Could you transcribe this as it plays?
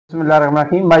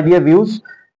Bismillahirrahmanirrahim. My dear views,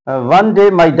 one day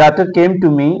my daughter came to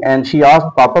me and she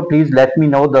asked, Papa, please let me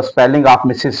know the spelling of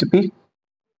Mississippi.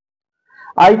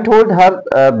 I told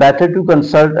her better to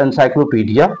consult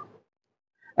encyclopedia,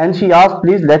 and she asked,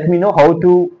 please let me know how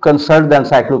to consult the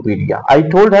encyclopedia. I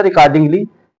told her accordingly,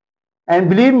 and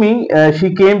believe me,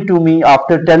 she came to me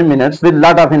after 10 minutes with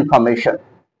lot of information.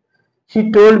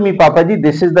 She told me, Papaji,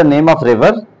 this is the name of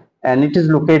river and it is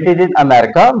located in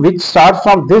America, which starts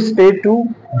from this state to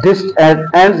this and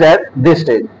ends at this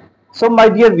state. So, my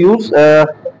dear viewers,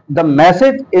 the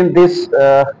message in this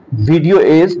video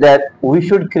is that we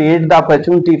should create the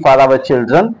opportunity for our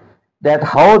children that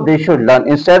how they should learn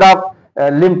instead of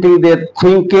limiting their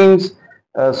thinkings.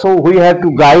 So we have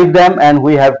to guide them and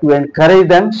we have to encourage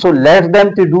them. So let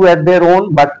them to do at their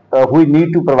own, but we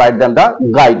need to provide them the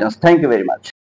guidance. Thank you very much.